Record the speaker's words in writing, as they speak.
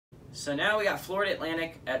So now we got Florida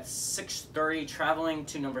Atlantic at 6:30, traveling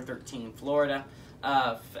to number 13, Florida.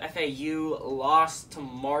 FAU lost to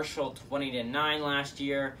Marshall 20-9 last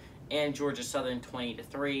year, and Georgia Southern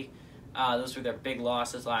 20-3. Those were their big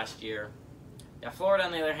losses last year. Now, Florida,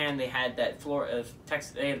 on the other hand, they had that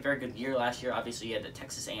they had a very good year last year. Obviously, you had the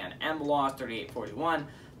Texas A&M loss, 38-41.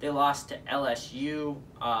 They lost to LSU.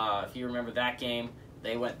 If you remember that game,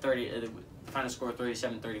 they went the final score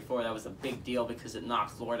 37-34. That was a big deal because it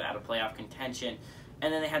knocked Florida out of playoff contention.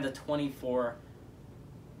 And then they had the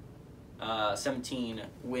 24-17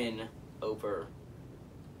 win over.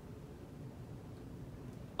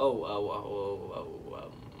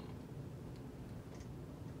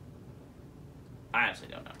 I actually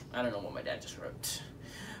don't know. I don't know what my dad just wrote.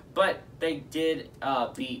 But they did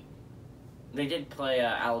They did play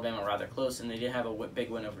Alabama rather close, and they did have a big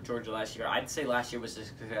win over Georgia last year. I'd say last year was a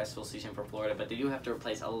successful season for Florida, but they do have to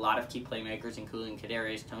replace a lot of key playmakers, including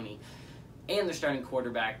Kadarius Toney and their starting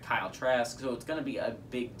quarterback, Kyle Trask, so it's going to be a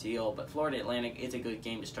big deal. But Florida Atlantic is a good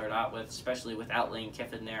game to start out with, especially without Lane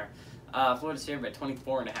Kiffin there. Florida's here at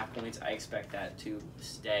 24.5 points. I expect that to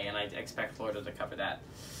stay, and I expect Florida to cover that.